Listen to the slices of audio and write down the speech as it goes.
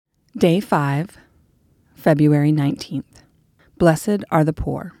Day 5, February 19th. Blessed are the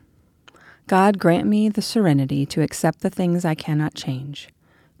poor. God, grant me the serenity to accept the things I cannot change,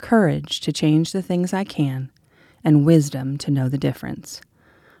 courage to change the things I can, and wisdom to know the difference.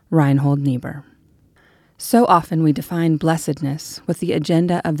 Reinhold Niebuhr. So often we define blessedness with the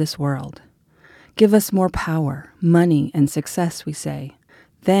agenda of this world. Give us more power, money, and success, we say.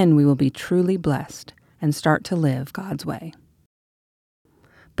 Then we will be truly blessed and start to live God's way.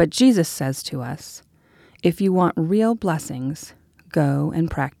 But Jesus says to us, if you want real blessings, go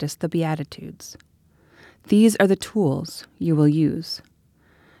and practice the Beatitudes. These are the tools you will use.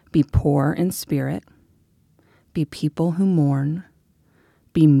 Be poor in spirit. Be people who mourn.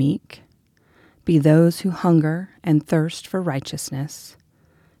 Be meek. Be those who hunger and thirst for righteousness.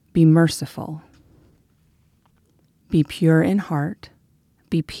 Be merciful. Be pure in heart.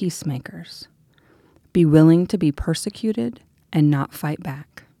 Be peacemakers. Be willing to be persecuted and not fight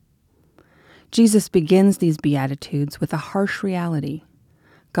back. Jesus begins these Beatitudes with a harsh reality.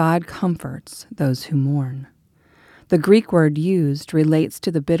 God comforts those who mourn. The Greek word used relates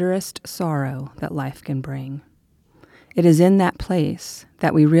to the bitterest sorrow that life can bring. It is in that place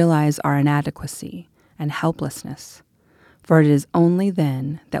that we realize our inadequacy and helplessness, for it is only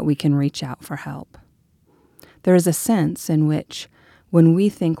then that we can reach out for help. There is a sense in which, when we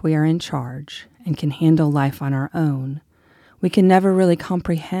think we are in charge and can handle life on our own, we can never really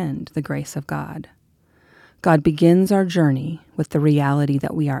comprehend the grace of God. God begins our journey with the reality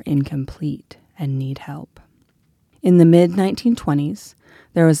that we are incomplete and need help. In the mid-1920s,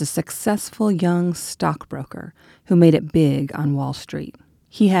 there was a successful young stockbroker who made it big on Wall Street.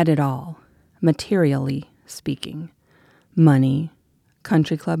 He had it all, materially speaking: money,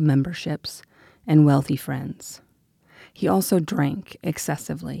 country club memberships, and wealthy friends. He also drank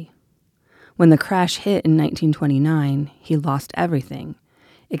excessively. When the crash hit in 1929, he lost everything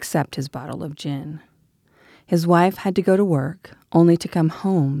except his bottle of gin. His wife had to go to work, only to come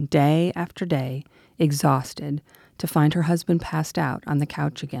home day after day, exhausted, to find her husband passed out on the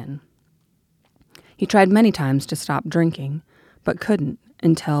couch again. He tried many times to stop drinking, but couldn't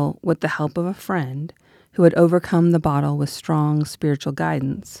until, with the help of a friend who had overcome the bottle with strong spiritual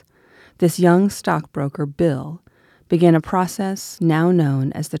guidance, this young stockbroker, Bill, began a process now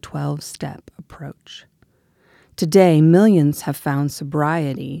known as the 12-step approach. Today, millions have found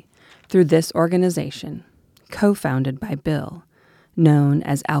sobriety through this organization, co-founded by Bill, known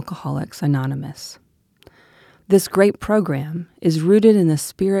as Alcoholics Anonymous. This great program is rooted in the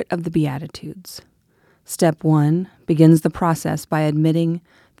spirit of the Beatitudes. Step 1 begins the process by admitting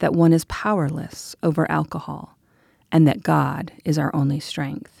that one is powerless over alcohol and that God is our only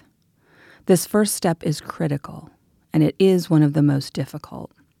strength. This first step is critical, and it is one of the most difficult.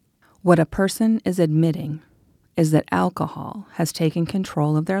 What a person is admitting is that alcohol has taken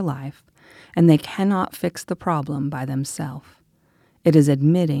control of their life and they cannot fix the problem by themselves. It is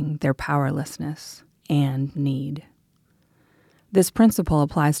admitting their powerlessness and need. This principle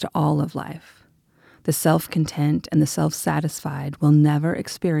applies to all of life. The self-content and the self-satisfied will never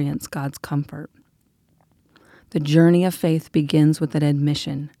experience God's comfort. The journey of faith begins with an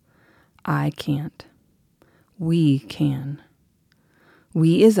admission: I can't. We can.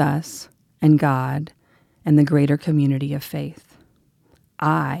 We is us and God and the greater community of faith.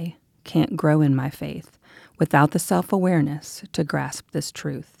 I can't grow in my faith without the self-awareness to grasp this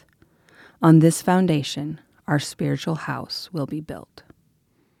truth. On this foundation, our spiritual house will be built.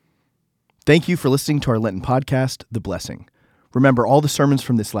 Thank you for listening to our Lenten podcast, The Blessing. Remember, all the sermons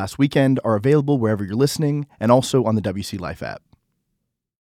from this last weekend are available wherever you're listening and also on the WC Life app.